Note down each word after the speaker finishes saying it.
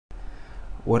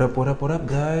What up,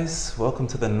 guys? Welcome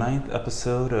to the ninth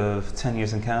episode of 10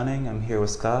 Years and Counting. I'm here with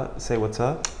Scott. Say what's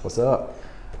up. What's up?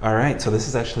 All right, so this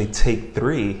is actually take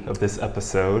 3 of this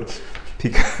episode.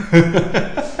 Because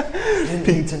You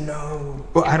need to know.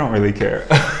 well, I don't really care.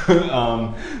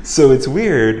 So it's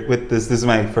weird with this. This is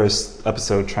my first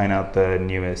episode trying out the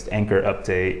newest Anchor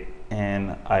update,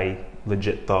 and I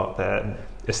legit thought that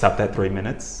it stopped at 3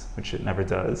 minutes, which it never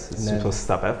does. It's supposed to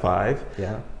stop at 5.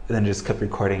 Yeah. And then just kept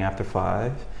recording after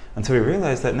 5 until we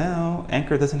realized that now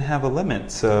Anchor doesn't have a limit.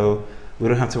 So we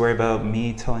don't have to worry about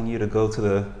me telling you to go to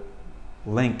the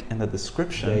link in the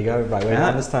description. There you go. Right way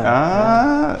around this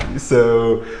time.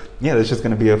 So yeah, there's just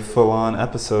going to be a full-on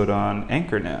episode on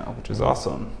Anchor now, which is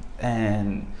awesome.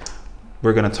 And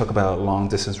we're going to talk about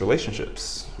long-distance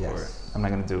relationships. Yes. Or I'm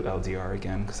not going to do LDR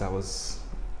again because that was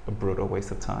a brutal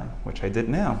waste of time, which I did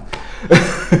now.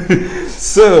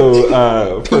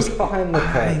 So first, behind the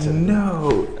curtain. I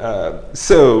know.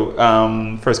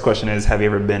 First question is: have you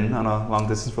ever been on a long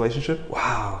distance relationship?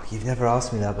 Wow, you've never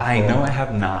asked me that before. I know I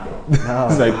have not. No.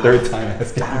 This is my third time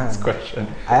asking Damn. this question.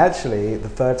 I actually, the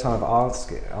third time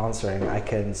of answering, I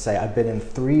can say I've been in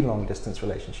 3 long distance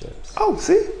relationships. Oh,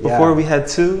 see, Yeah. before we had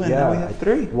 2, and now we have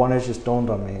 3. One has just dawned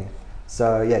on me.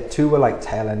 So yeah, 2 were like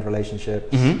tail end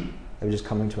relationships. Mm-hmm. They were just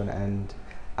coming to an end.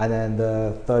 And then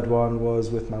the third one was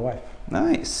with my wife.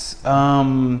 Nice.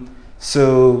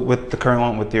 So with the current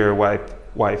one with your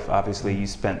wife, obviously you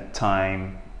spent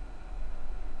time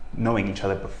knowing each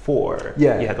other before you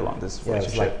had the long distance Yeah, it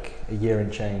was relationship. like a year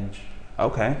and change.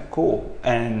 Okay, cool.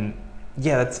 And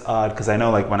yeah, that's odd because I know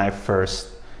like when I first,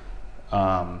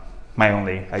 my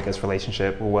only, I guess,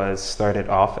 relationship was started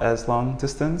off as long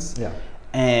distance. Yeah.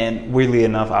 And weirdly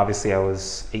enough, obviously I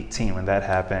was 18 when that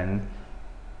happened.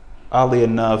 Oddly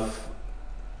enough,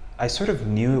 I sort of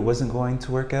knew it wasn't going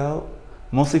to work out,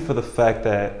 mostly for the fact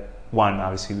that, one,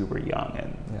 obviously we were young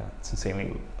and it's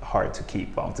insanely hard to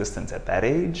keep long distance at that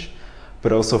age,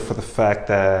 but also for the fact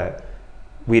that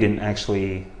we didn't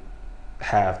actually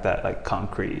have that like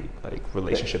concrete like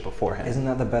relationship beforehand. Isn't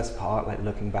that the best part? Like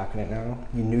looking back on it now,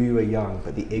 you knew you were young,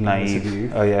 but the ignorance Naive. of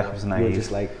youth. Oh yeah, I was naive. You were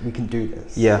just like, we can do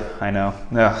this. Yeah, I know.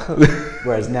 Yeah.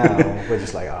 Whereas now we're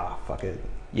just like, fuck it,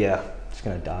 Yeah. just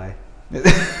gonna die.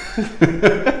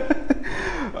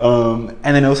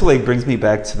 And then also like brings me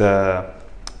back to the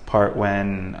part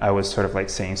when I was sort of like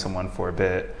seeing someone for a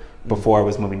bit before I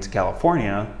was moving to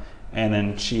California, and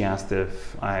then she asked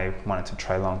if I wanted to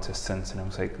try long distance, and I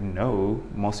was like no,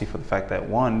 mostly for the fact that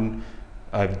one,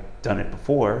 I've done it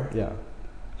before,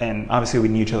 and obviously we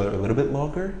knew each other a little bit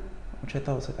longer, which I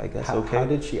thought was like I guess okay. How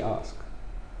did she ask?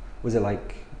 Was it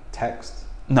like text?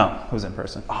 No, it was in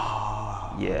person.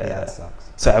 Yeah, that sucks.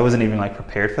 So I wasn't even like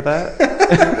prepared for that.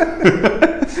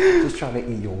 Just trying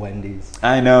to eat your Wendy's.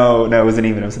 I know. No, it wasn't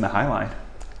even. It was in the High Line.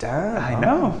 Damn. I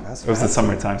know. That's it was the fancy.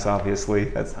 summertime, so obviously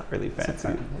that's not really fancy.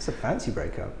 It's a fancy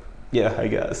breakup. Yeah, I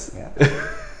guess. Yeah.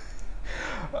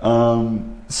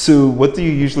 So what do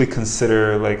you usually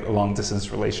consider like a long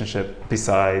distance relationship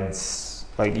besides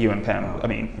like you and Pam? I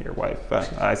mean, your wife.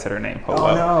 I said her name.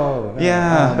 No.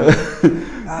 Yeah.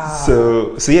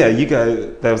 So yeah, you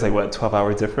guys. That was like what,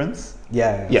 12-hour difference?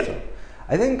 Yeah. Yeah.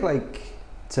 I think like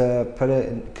to put it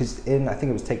in, because I think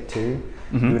it was take 2.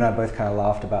 Mm-hmm. You and I both kind of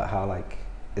laughed about how like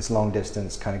it's long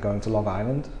distance, kind of going to Long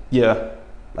Island. Yeah.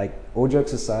 Like all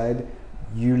jokes aside,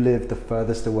 you live the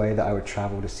furthest away that I would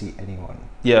travel to see anyone.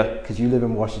 Yeah. Because you live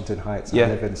in Washington Heights, and Yeah. I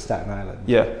live in Staten Island.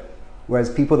 Yeah. Whereas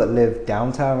people that live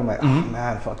downtown, I'm like, oh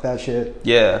man, fuck that shit.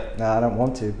 Yeah. Nah, I don't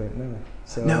want to, but no.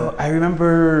 So No, I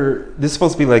remember this is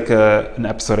supposed to be like an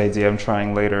episode idea I'm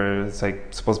trying later. It's like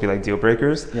supposed to be like deal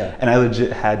breakers. Yeah. And I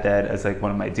legit had that as like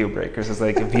one of my deal breakers. It's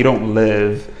like if you don't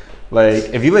live, like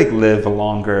if you like live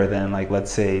longer than like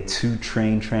let's say 2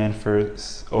 train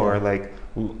transfers or like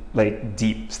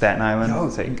deep Staten Island, Yo,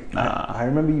 it's like nah. I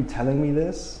remember you telling me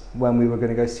this when we were going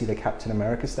to go see the Captain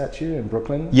America statue in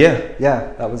Brooklyn. Yeah.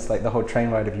 Yeah, that was like the whole train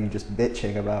ride of you just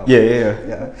bitching about.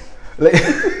 Yeah. Like,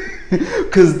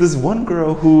 because this one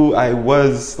girl who I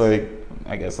was like,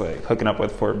 I guess like hooking up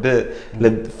with for a bit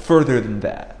lived further than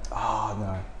that. Oh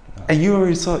no. And you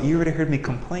already heard me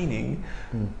complaining,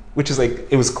 which is like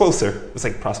it was closer. It was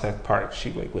like Prospect Park.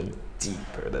 She like lived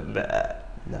deeper than that.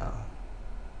 No.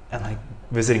 And like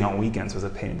visiting on weekends was a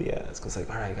pain in the ass because like,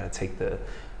 all right, I gotta take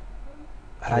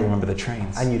I don't remember the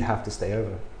trains. And you'd have to stay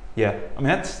over. Yeah, I mean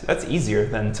that's easier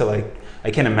than to like. I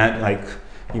can't imagine like.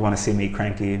 You want to see me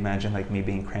cranky? Imagine like me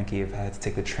being cranky if I had to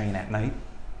take the train at night.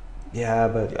 Yeah,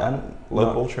 but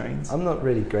Local trains. I'm not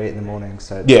really great in the morning,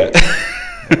 so Yeah.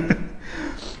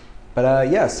 But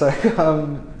yeah, so it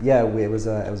was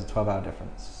a 12-hour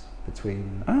difference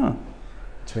between my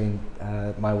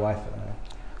wife and I.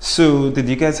 So, did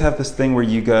you guys have this thing where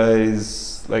you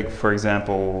guys, like, for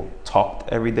example, talked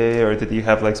every day, or did you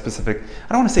have like specific? I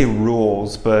don't want to say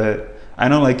rules, but I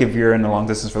know like if you're in a long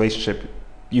distance relationship,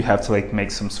 you have to like make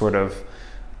some sort of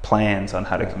plans on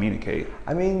how to Yeah. communicate.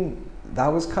 I mean, that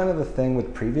was kind of the thing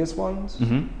with previous ones.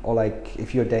 Mm-hmm. Or like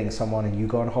if you're dating someone and you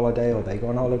go on holiday or they go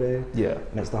on holiday, Yeah.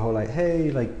 and it's the whole like,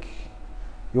 hey, like,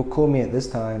 you'll call me at this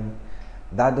time.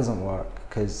 That doesn't work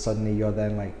because suddenly you're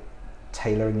then like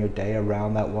tailoring your day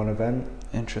around that one event,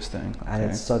 Interesting. and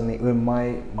Okay. it's suddenly well,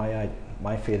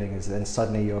 my feeling is then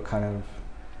suddenly you're kind of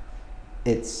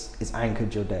it's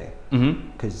anchored your day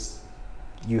Mm-hmm. because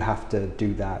you have to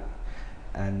do that.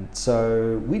 And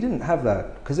so we didn't have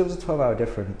that because it was a 12-hour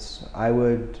difference. I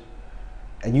would,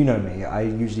 and you know me, I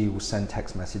usually will send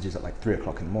text messages at like 3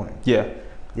 o'clock in the morning. Yeah.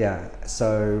 Yeah,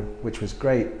 so which was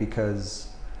great because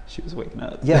She was waking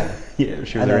up. yeah, Yeah,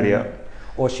 she was and already then- up.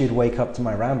 or she'd wake up to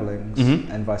my ramblings Mhm.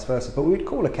 and vice versa. But we'd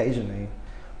call occasionally,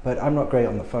 but I'm not great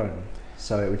on the phone,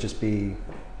 so it would just be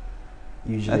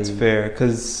usually. That's fair,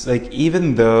 because like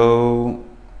even though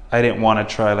I didn't want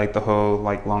to try like the whole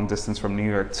like long distance from New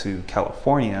York to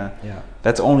California, Yeah.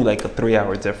 that's only like a 3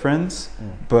 hour difference.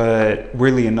 Mm. But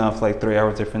weirdly enough, like 3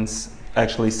 hour difference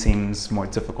actually seems more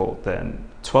difficult than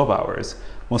 12 hours,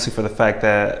 mostly for the fact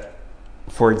that,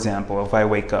 for example, if I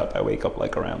wake up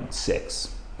like around 6.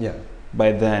 Yeah.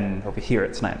 By then over here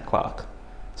it's 9 o'clock.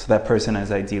 So that person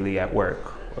is ideally at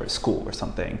work or school or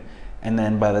something. And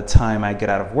then by the time I get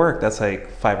out of work, that's like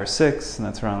 5 or 6, and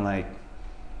that's around like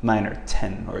 9 or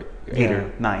 10 or 8 Yeah.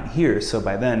 or 9 here. So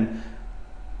by then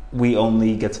we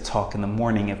only get to talk in the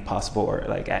morning if possible, or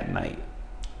like at night.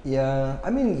 Yeah. I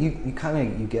mean, you kind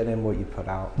of you get in what you put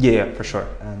out. Yeah, for sure.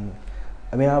 And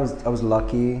I mean, I was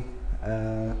lucky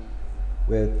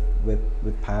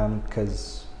with Pam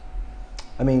because,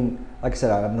 I mean, like I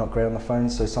said, I'm not great on the phone,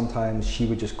 so sometimes she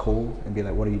would just call and be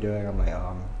like, "What are you doing?" I'm like, "Oh,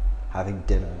 I'm having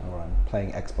dinner," or "I'm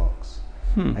playing Xbox,"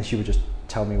 and she would just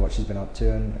tell me what she's been up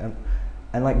to,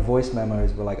 and like voice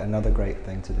memos were like another great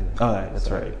thing to do. Oh, that's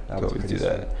So right. that You was always pretty do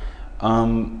that.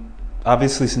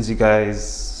 Obviously, since you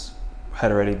guys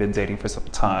had already been dating for some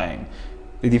time,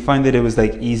 did you find that it was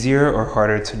like easier or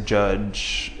harder to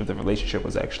judge if the relationship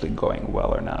was actually going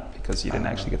well or not because you didn't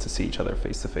actually get to see each other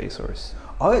face to face? Or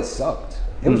Oh, it sucked.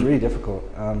 It was Mm. really difficult.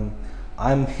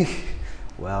 I'm,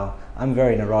 well, I'm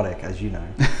very neurotic, as you know.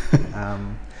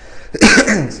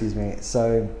 Excuse me.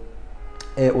 So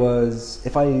it was,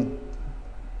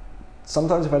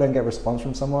 sometimes if I don't get a response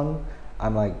from someone,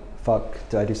 I'm like, fuck,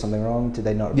 did I do something wrong? Did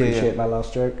they not Yeah, appreciate yeah. my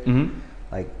last joke? Mm-hmm.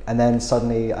 Like, and then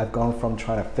suddenly I've gone from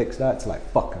trying to fix that to like,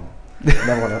 fuck them.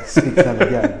 Never want to speak to them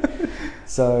again.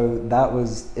 So it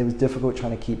was difficult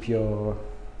trying to keep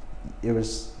it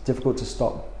was difficult to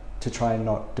stop, to try and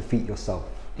not defeat yourself.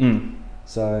 Mm.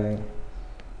 So,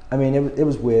 I mean, it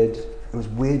was weird. It was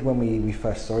weird when we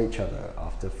first saw each other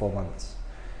after 4 months,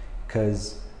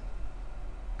 because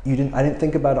I didn't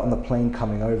think about it on the plane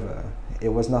coming over. It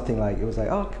was nothing like, it was like,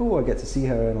 oh cool, I get to see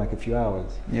her in like a few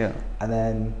hours. Yeah. And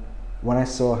then when I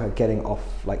saw her getting off,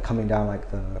 like coming down like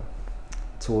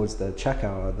towards the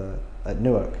checkout at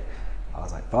Newark, I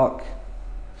was like, fuck.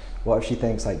 What if she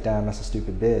thinks like, damn, that's a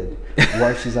stupid beard?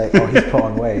 What if she's like, oh, he's put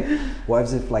on weight?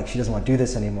 What if like she doesn't want to do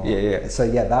this anymore? Yeah, yeah. So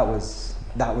yeah, that was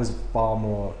far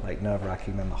more like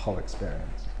nerve-wracking than the whole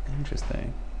experience.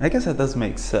 Interesting. I guess that does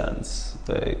make sense.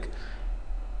 Like,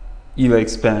 you like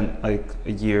spent like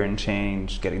a year and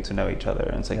change getting to know each other,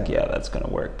 and it's like, Yeah. yeah, that's gonna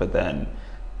work. But then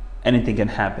anything can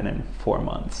happen in 4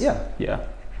 months. Yeah. Yeah.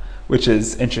 Which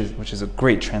is interesting. Which is a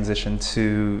great transition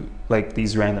to like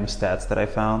these random stats that I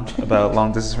found about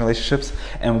long distance relationships.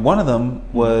 And one of them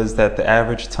was that the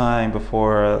average time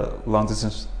before a long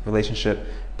distance relationship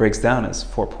breaks down is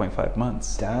 4.5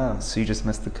 months. Damn. So you just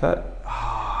missed the cut.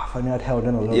 Ah, if only I'd held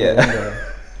in a little Yeah. bit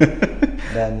longer.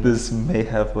 Then This may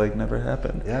have like never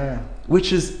happened. yeah.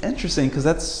 Which is interesting because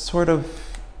that's sort of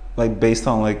like based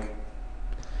on like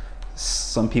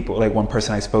some people, like one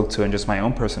person I spoke to and just my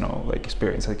own personal like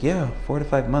experience. Like, yeah, 4 to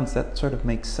 5 months, that sort of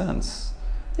makes sense.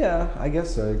 Yeah, I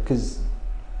guess so. Because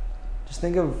just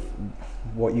think of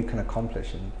what you can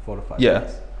accomplish in 4 to 5 Yeah.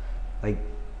 months. Like,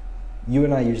 you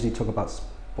and I usually talk about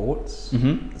sports,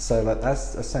 Mm-hmm. so like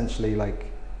that's essentially like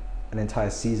an entire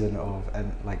season of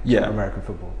Yeah. American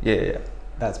football. Yeah, yeah, yeah.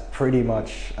 That's pretty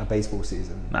much a baseball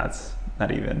season.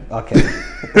 Not even. Okay.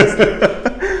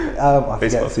 I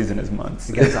Baseball forget, season is months.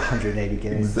 I guess 180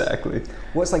 games. Exactly.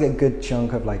 What's like a good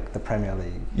chunk of like the Premier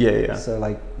League? Yeah, yeah. So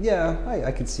like, yeah,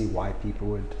 I could see why people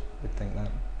would think that.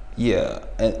 Yeah.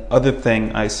 And other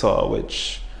thing I saw,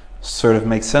 which sort of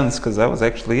makes sense because I was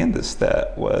actually in this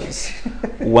stat, was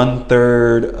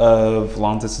 1/3 of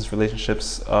long distance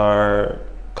relationships are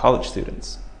college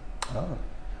students, Oh.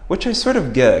 which I sort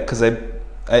of get because I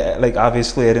like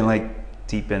obviously I didn't like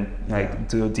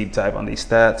do a deep dive on these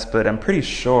stats, but I'm pretty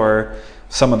sure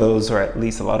some of those, or at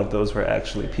least a lot of those, were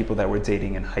actually people that were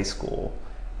dating in high school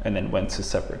and then went to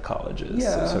separate colleges.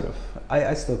 Yeah. So sort of.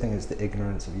 I still think it's the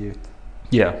ignorance of youth,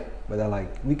 Yeah. where they're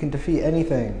like, we can defeat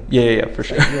anything. Yeah, for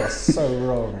sure. Like, you are so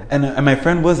wrong. And my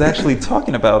friend was actually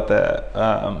talking about that.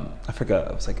 I forgot,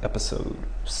 it was like episode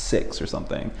 6 or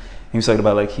something. He was talking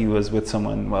about like he was with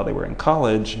someone while they were in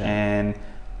college, Yeah. and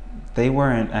they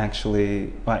weren't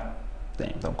actually like,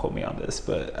 dang, don't quote me on this,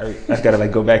 but I've got to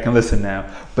like go back and listen now.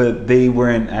 But they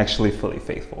weren't actually fully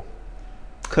faithful,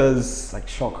 because It's like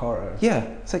shock horror. yeah,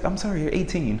 it's like, I'm sorry, you're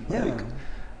 18. Yeah. Like,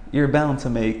 you're bound to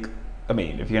make. I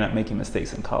mean, if you're not making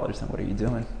mistakes in college, then what are you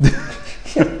doing?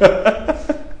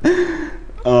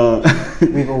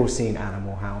 We've all seen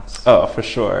Animal House. Oh, for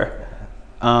sure.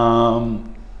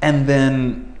 And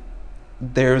then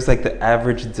there's like the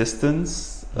average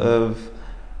distance of,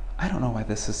 I don't know why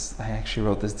this is, I actually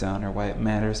wrote this down or why it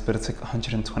matters, but it's like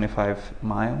 125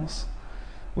 miles,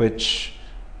 which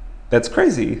that's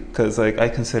crazy because like I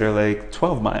consider like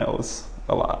 12 miles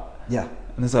a lot. Yeah.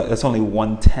 And that's only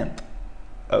 1/10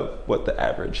 of what the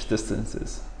average distance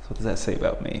is. So what does that say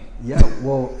about me? Yeah,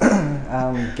 well,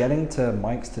 getting to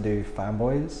Mike's to do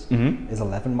Fanboys Mm-hmm. is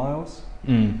 11 miles.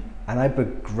 Mm. And I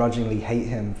begrudgingly hate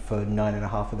him for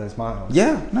 9.5 of those miles.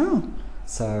 Yeah, no.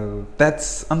 So,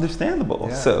 That's understandable.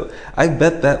 Yeah. So I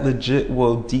bet that legit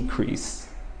will decrease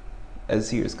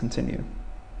as years continue.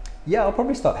 yeah, I'll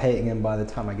probably start hating him by the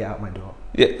time I get out my door.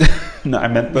 Yeah. No, I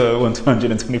meant the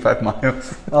 125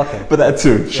 miles. Okay. But that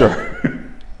too, sure.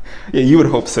 Yeah, you would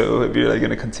hope so if you're like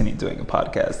going to continue doing a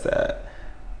podcast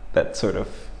that sort of,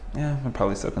 yeah, would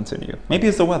probably still continue. Maybe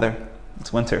it's the weather.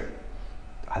 It's winter.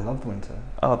 I love the winter.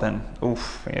 Oh, then,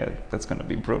 oof, yeah, that's going to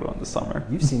be brutal in the summer.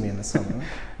 You've seen me in the summer.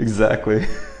 Exactly.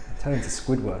 Turn into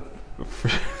Squidward.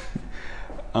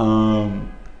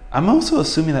 I'm also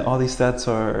assuming that all these stats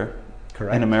are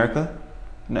Correct. in America.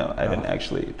 No, I didn't Oh.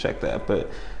 actually check that, but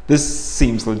this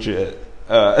seems legit.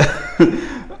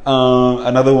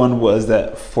 Another one was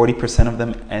that 40% of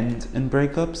them end in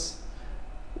breakups,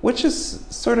 which is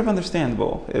sort of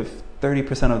understandable if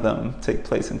 30% of them take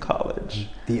place in college.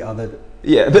 The other,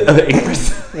 Yeah, the other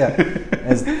 8%. yeah,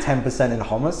 is 10% in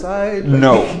homicide. Like,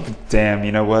 No, damn,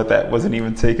 you know what? That wasn't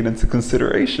even taken into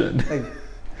consideration. like,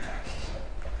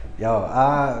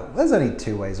 there's only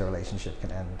 2 ways a relationship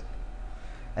can end.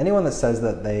 Anyone that says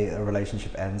that a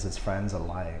relationship ends as friends are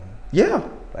lying. Yeah.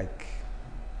 Like,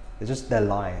 they're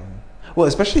lying. Well,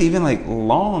 especially even like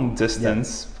long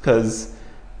distance, because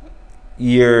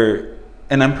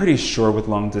and I'm pretty sure with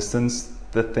long distance,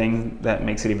 the thing that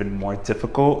makes it even more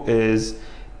difficult is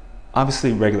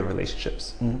obviously regular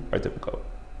relationships are difficult,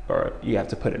 or you have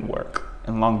to put in work.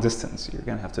 And long distance, you're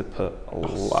going to have to put a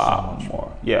lot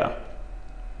more. Yeah.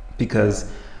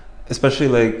 Because especially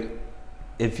like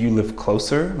if you live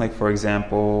closer, like for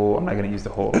example, I'm not going to use the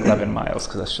whole 11 miles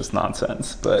because that's just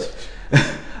nonsense, but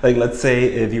like let's say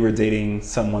if you were dating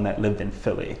someone that lived in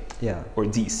Philly Yeah. or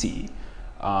DC,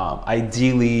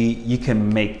 ideally you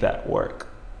can make that work,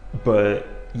 but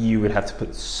you would have to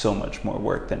put so much more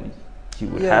work than you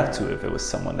would have to if it was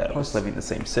someone that was living in the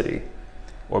same city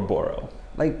or borough.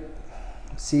 Like,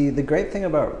 see, the great thing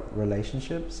about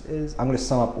relationships is I'm going to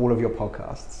sum up all of your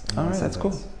podcasts. in All one right, that's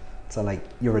sentence. So, like,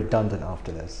 you're redundant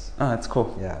after this. Oh, that's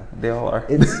cool. Yeah. They all are.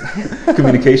 It's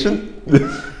Communication?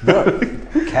 no,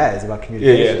 who cares about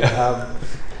communication? Yeah.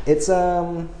 It's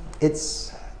the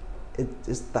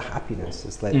happiness.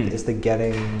 It's like it's the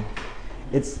getting.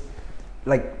 It's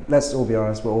like, let's all be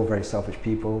honest. We're all very selfish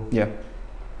people. Yeah.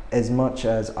 As much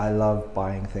as I love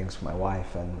buying things for my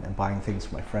wife and buying things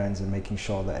for my friends and making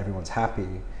sure that everyone's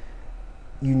happy,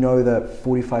 you know that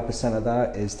 45% of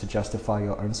that is to justify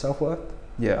your own self-worth.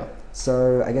 Yeah.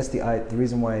 So I guess the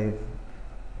reason why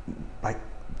like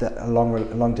a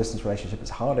long distance relationship is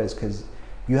harder is because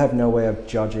you have no way of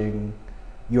judging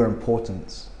your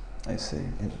importance. I see.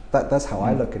 And that's how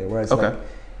I look at it. Whereas like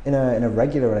in a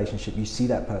regular relationship, you see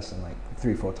that person like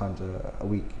 3-4 times a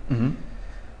week. Mm-hmm.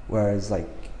 Whereas like,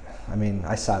 I mean,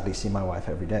 I sadly see my wife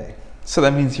every day. So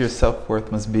that means your self-worth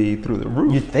must be through the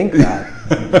roof. You'd think that.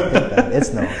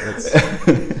 It's not.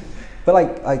 But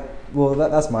well,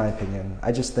 that's my opinion.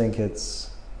 I just think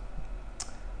it's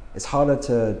harder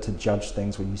to judge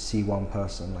things when you see one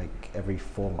person like every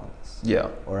 4 months. Yeah.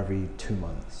 Or every 2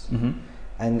 months. Mm-hmm.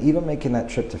 And even making that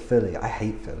trip to Philly, I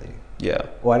hate Philly. Yeah.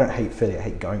 Well, I don't hate Philly. I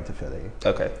hate going to Philly.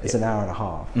 Okay. It's an hour and a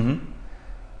half. Mm-hmm.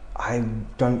 I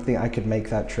don't think I could make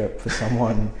that trip for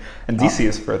someone. And DC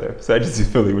is further, so I just do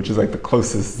Philly, which is like the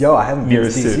closest. Yo, I haven't been to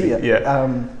nearest DC city. yet. Yeah.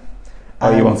 Oh,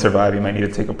 you And- won't survive. You might need to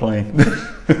take a plane.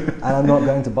 And I'm not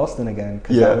going to Boston again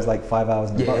because Yeah. that was like 5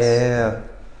 hours in the bus. Yeah.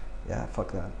 Yeah,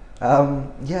 fuck that.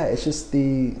 Yeah, it's just for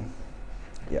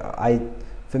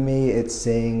me, it's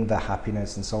seeing the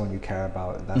happiness in someone you care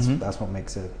about. That's what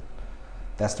makes it.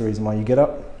 That's the reason why you get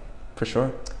up. For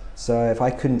sure. So if I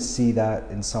couldn't see that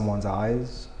in someone's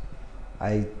eyes,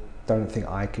 I don't think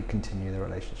I could continue the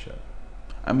relationship.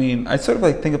 I mean, I sort of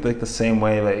like think of like the same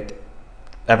way, like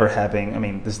ever having. I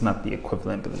mean, this is not the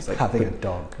equivalent, but it's like Having a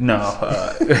dog. No.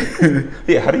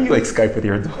 Yeah. How do you like Skype with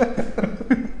your dog?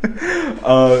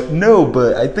 No,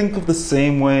 but I think of the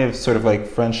same way of sort of like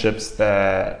friendships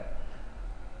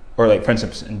or like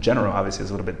friendships in general, obviously is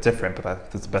a little bit different, but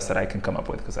that's the best that I can come up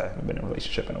with because I haven't been in a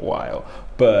relationship in a while.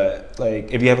 But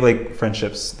like, if you have like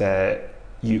friendships that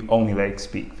you only like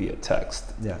speak via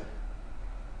text, Yeah.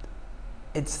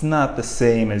 it's not the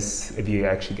same as if you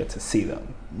actually get to see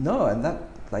them. No, and that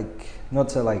like not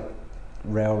to like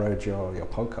railroad your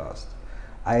podcast.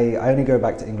 I only go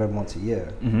back to England once a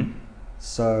year, Mm-hmm.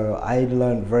 so I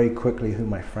learned very quickly who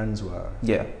my friends were,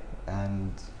 Yeah.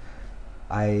 and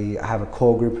I have a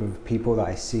core group of people that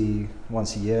I see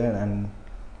once a year, and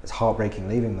it's heartbreaking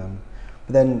leaving them.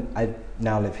 But then I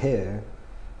now live here.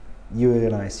 You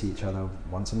and I see each other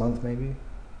once a month, maybe.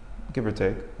 Give or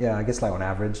take. Yeah, I guess like on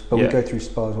average. But Yeah. we go through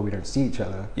spells where we don't see each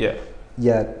other. Yeah.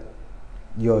 Yet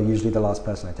you're usually the last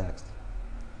person I text.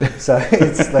 So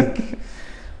it's like,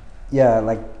 yeah,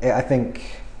 like I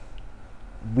think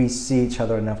we see each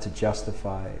other enough to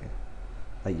justify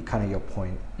like kind of your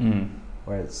point, Mm.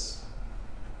 where it's,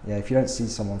 yeah, if you don't see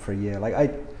someone for a year,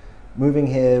 like moving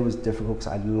here was difficult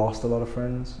because I lost a lot of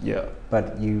friends, Yeah.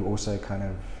 but you also kind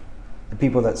of, the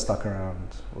people that stuck around,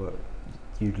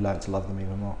 you'd learn to love them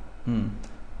even more. Mm.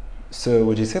 So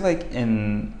would you say like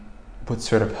what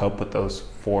sort of helped with those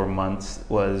 4 months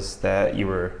was that you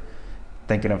were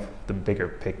thinking of the bigger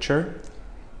picture?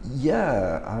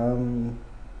 Yeah,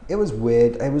 it was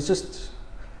weird. It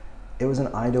was an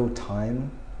ideal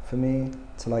time for me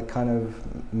to like kind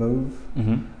of move.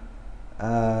 Mm-hmm.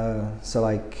 So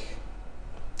like,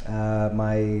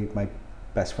 my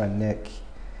best friend Nick,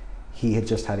 he had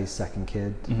just had his second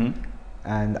kid, Mm-hmm.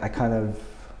 and I kind of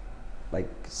like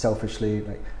selfishly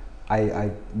like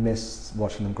I missed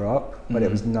watching them grow up, but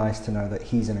it was nice to know that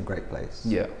he's in a great place.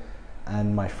 Yeah.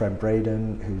 And my friend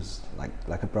Braden, who's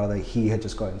like a brother, he had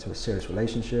just got into a serious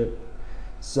relationship.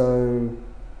 So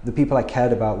the people I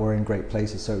cared about were in great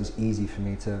places, so it was easy for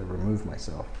me to remove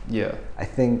myself. Yeah. I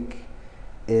think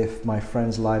if my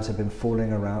friends' lives had been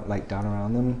falling around, like down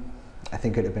around them, I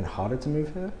think it'd have been harder to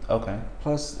move here. Okay.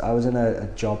 Plus, I was in a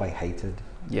job I hated,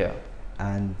 Yeah.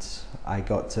 and I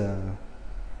got to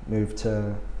move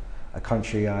to a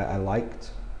country I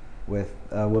liked with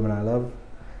a woman I love,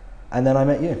 and then I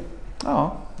met you.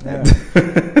 Oh. Yeah.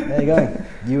 There you go.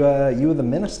 You were the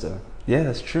minister. Yeah,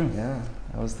 that's true. Yeah.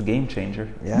 That was the game changer.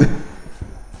 Yeah.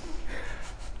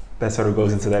 That sort of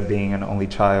goes into that being an only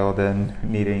child and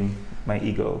needing my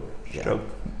ego Yeah. stroke.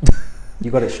 You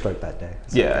got it stroked that day.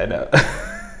 Yeah, I know.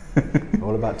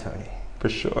 All about Tony. For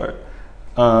sure.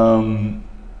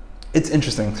 It's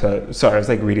interesting sorry, I was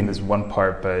like reading this one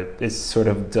part, but it sort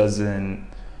of doesn't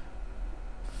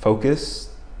focus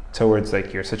towards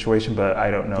like your situation, but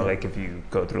I don't know, Yeah. like if you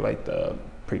go through like the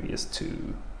previous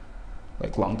 2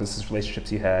 like long distance relationships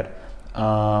you had.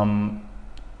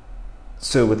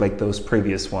 So with like those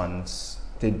previous ones,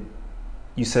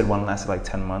 you said one lasted like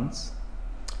 10 months?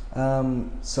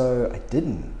 So I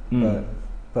didn't,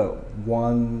 but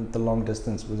one, the long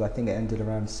distance was, I think it ended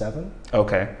around 7,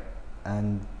 Okay.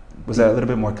 and Was that a little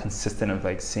bit more consistent of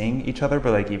like seeing each other,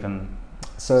 but like even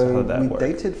So how so did that we work?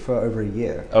 dated for over a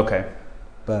year, okay.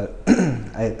 but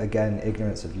again,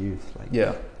 ignorance of youth. Like,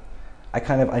 Yeah.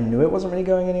 I knew it wasn't really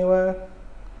going anywhere,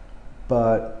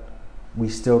 but we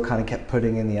still kind of kept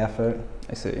putting in the effort,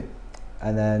 I see.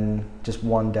 and then just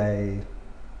one day,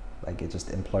 like it just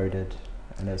imploded,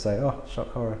 and it was like, oh, shock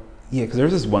horror. Yeah, because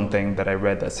there's this one thing that I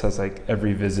read that says like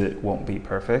every visit won't be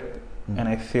perfect, and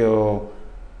I feel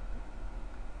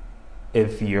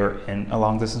if you're in a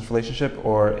long distance relationship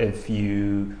or if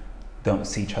you don't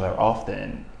see each other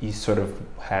often, you sort of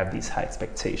have these high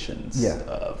expectations Yeah.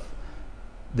 of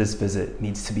this visit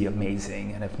needs to be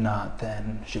amazing, and if not,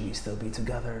 then should we still be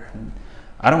together? And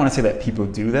I don't want to say that people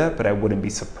do that, but I wouldn't be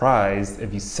surprised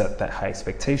if you set that high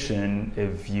expectation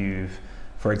if you've,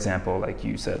 for example, like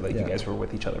you said, like you guys were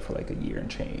with each other for like a year and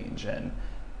change, and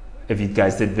if you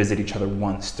guys did visit each other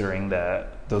once during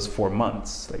those 4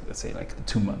 months, like let's say like the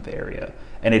 2-month area,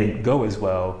 and it didn't go as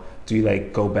well, do you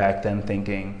like go back then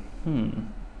thinking,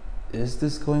 is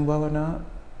this going well or not?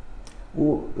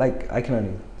 Well, like I can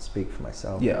only speak for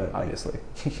myself. Yeah, but, like, obviously.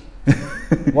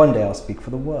 one day I'll speak for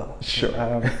the world. Sure.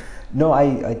 No,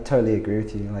 I totally agree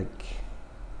with you. Like,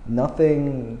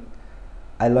 nothing.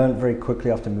 I learned very quickly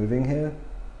after moving here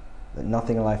that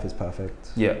nothing in life is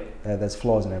perfect. Yeah. There's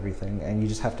flaws in everything, and you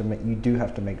just have to make. You do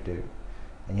have to make do,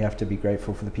 and you have to be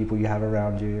grateful for the people you have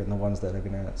around you and the ones that are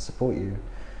going to support you.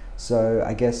 So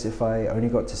I guess if I only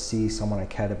got to see someone I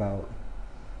cared about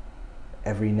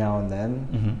every now and then,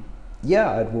 Mm-hmm.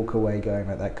 yeah, I'd walk away going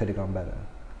like that could have gone better.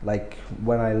 Like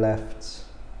when I left,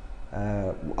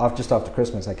 just after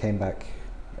Christmas, I came back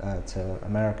to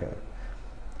America.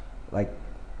 Like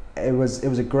it was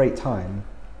a great time.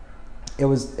 It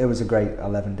was a great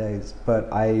 11 days, but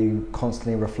I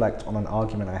constantly reflect on an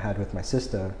argument I had with my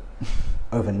sister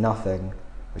over nothing,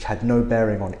 which had no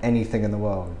bearing on anything in the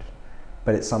world.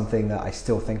 But it's something that I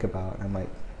still think about, and I'm like,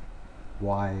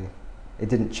 why? It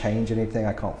didn't change anything.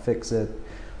 I can't fix it.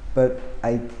 But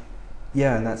and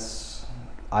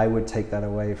I would take that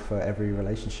away for every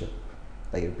relationship.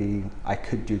 Like it'd be, I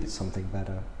could do something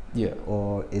better. Yeah.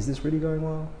 Or is this really going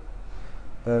well?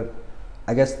 But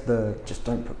I guess just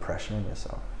don't put pressure on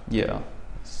yourself. Yeah.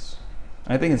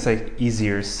 I think it's like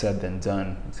easier said than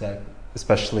done. Exactly.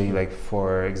 Especially like,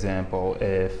 for example,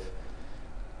 if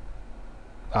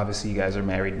obviously you guys are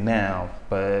married now,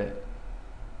 but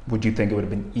would you think it would have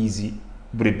been easy?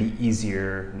 Would it be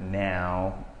easier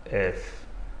now if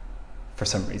for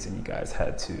some reason you guys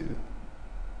had to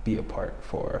be apart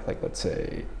for, like, let's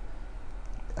say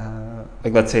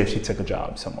if she took a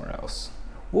job somewhere else?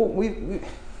 Well,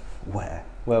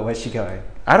 where's she going?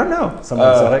 I don't know.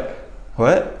 Somewhere exotic?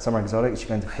 What? Somewhere exotic? Is she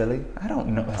going to Philly? I don't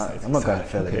know. I'm not going to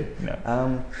Philly. Okay,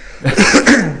 no.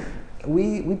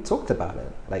 We talked about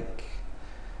it, like,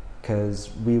 because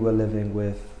we were living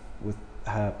with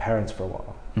her parents for a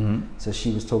while. Mm-hmm. So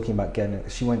she was talking about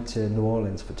she went to New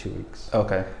Orleans for 2 weeks.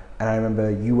 Okay. And I remember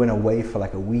you went away for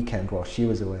like a weekend while she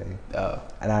was away. Oh.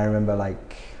 And I remember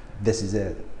like, this is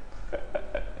it.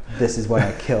 This is when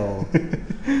I kill.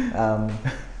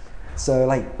 So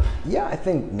like, yeah, I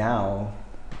think now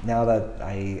that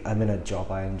I'm in a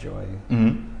job I enjoy,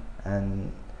 Mm-hmm.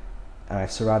 and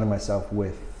I've surrounded myself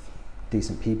with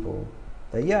decent people,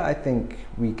 that yeah, I think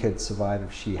we could survive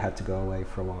if she had to go away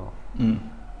for a while. Mm.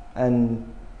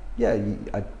 And yeah,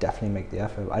 I'd definitely make the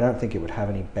effort. I don't think it would have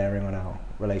any bearing on our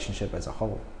relationship as a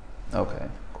whole. Okay,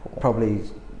 cool. Probably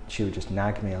she would just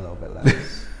nag me a little bit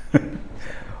less.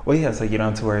 Well, yeah, so you don't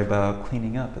have to worry about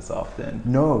cleaning up as often.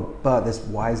 No, but this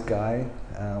wise guy,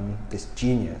 this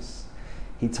genius,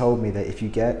 he told me that if you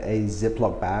get a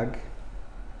Ziploc bag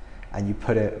and you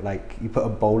put a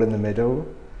bowl in the middle,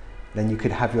 then you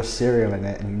could have your cereal in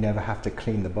it and you never have to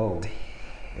clean the bowl.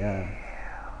 Yeah.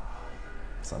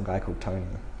 Some guy called Tony.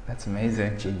 That's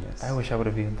amazing. Genius. I wish I would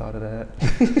have even thought of that.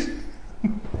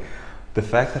 The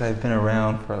fact that I've been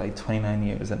around for like 29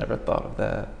 years, I never thought of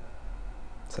that.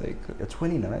 It's like, You're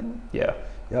 29? yeah.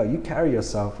 Yo, you carry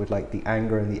yourself with like the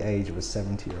anger and the age of a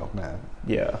 70-year-old man.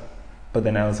 Yeah. But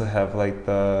then I also have like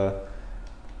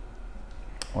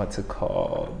what's it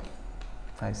called?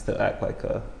 I still act like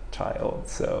a child,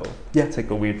 so Yeah. it's like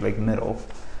a weird like middle.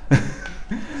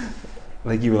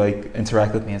 Like you like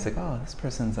interact with me, it's like, oh, this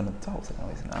person's an adult. It's like,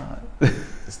 no, he's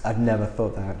not. I've never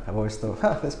thought that. I've always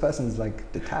thought, this person's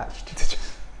like detached,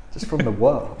 just from the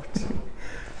world.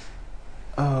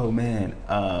 Oh man.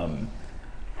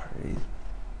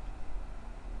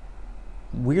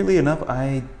 Weirdly enough,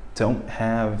 I don't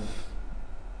have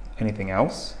anything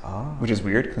else, which is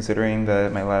weird considering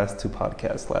that my last 2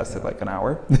 podcasts lasted like an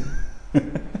hour.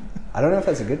 I don't know if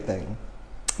that's a good thing.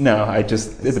 No, it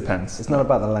depends. It's not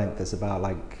about the length. It's about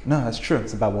like. No, that's true.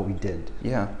 It's about what we did.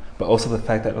 Yeah, but also the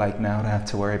fact that like now I have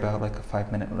to worry about like a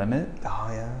 5-minute limit. Oh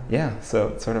yeah. Yeah, so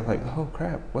it's sort of like, oh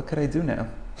crap, what could I do now?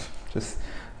 Just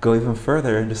go even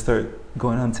further and just start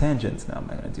going on tangents. No, I'm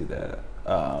not gonna do that.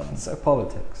 So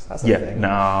politics. That's a Yeah, thing.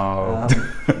 no.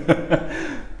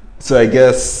 So I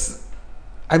guess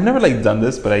I've never like done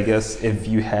this, but I guess if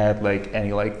you had like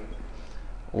any like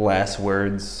last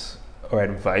words or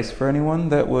advice for anyone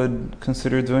that would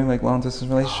consider doing like long distance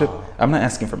relationship, I'm not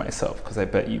asking for myself because I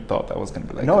bet you thought that was going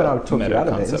to be like no, and I would talk meta you out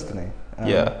of it concept. instantly.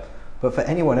 Yeah, But for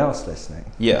anyone else listening,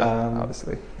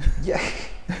 obviously, yeah.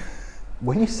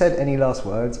 When you said any last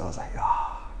words, I was like,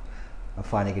 I'm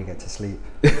finally gonna get to sleep.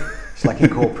 It's like in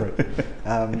corporate.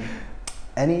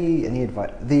 Any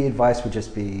advice? The advice would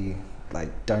just be like,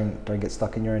 don't get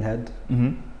stuck in your own head.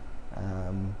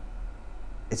 Mm-hmm.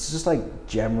 It's just like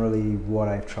generally what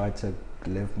I've tried to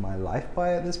live my life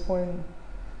by at this point.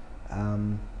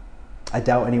 I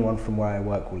doubt anyone from where I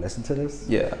work will listen to this.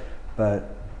 Yeah.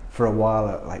 But for a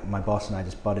while, like my boss and I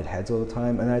just butted heads all the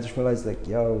time, and I just realized like,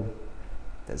 yo,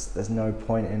 there's no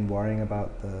point in worrying about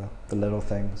the little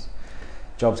things.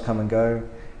 Jobs come and go,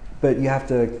 but you have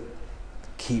to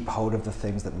keep hold of the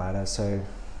things that matter. So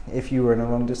if you were in a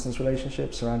long distance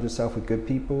relationship, surround yourself with good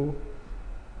people.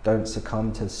 Don't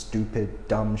succumb to stupid,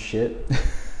 dumb shit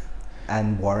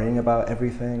and worrying about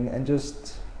everything, and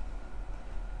just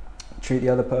treat the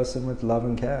other person with love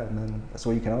and care, and then that's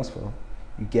all you can ask for.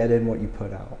 You get in what you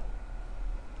put out.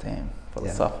 Damn,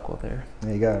 philosophical there.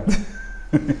 There you go.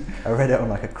 I read it on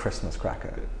like a Christmas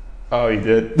cracker. Oh, you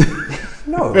did?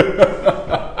 No.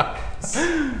 Got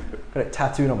it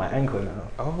tattooed on my ankle now.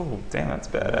 Oh, damn, that's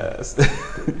badass.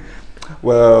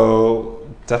 Well,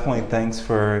 definitely thanks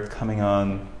for coming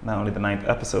on not only the 9th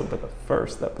episode, but the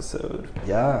first episode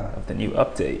Yeah. of the new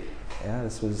update. Yeah,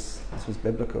 this was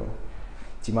biblical.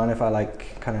 Do you mind if I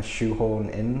like kind of shoehorn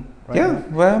in right Yeah, now?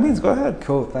 well, that means go ahead.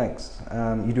 Cool, thanks.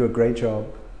 You do a great job.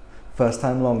 First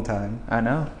time, long time. I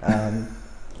know.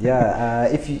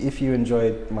 If you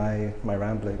enjoyed my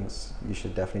ramblings, you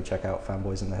should definitely check out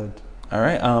Fanboys in the Hood. All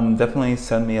right, definitely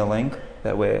send me a link.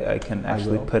 That way I can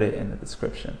actually will. put it in the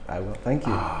description. I will. Thank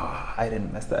you. I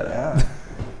didn't mess that up.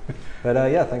 Yeah.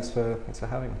 But thanks for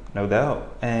having me. No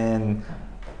doubt. And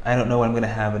I don't know when I'm going to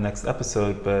have a next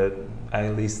episode, but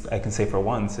at least I can say for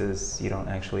once is you don't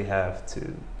actually have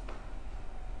to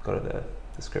go to the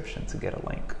description to get a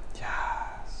link.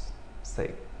 Yes. It's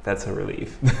like, that's a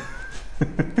relief.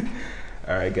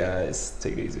 All right, guys,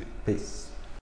 take it easy. Peace.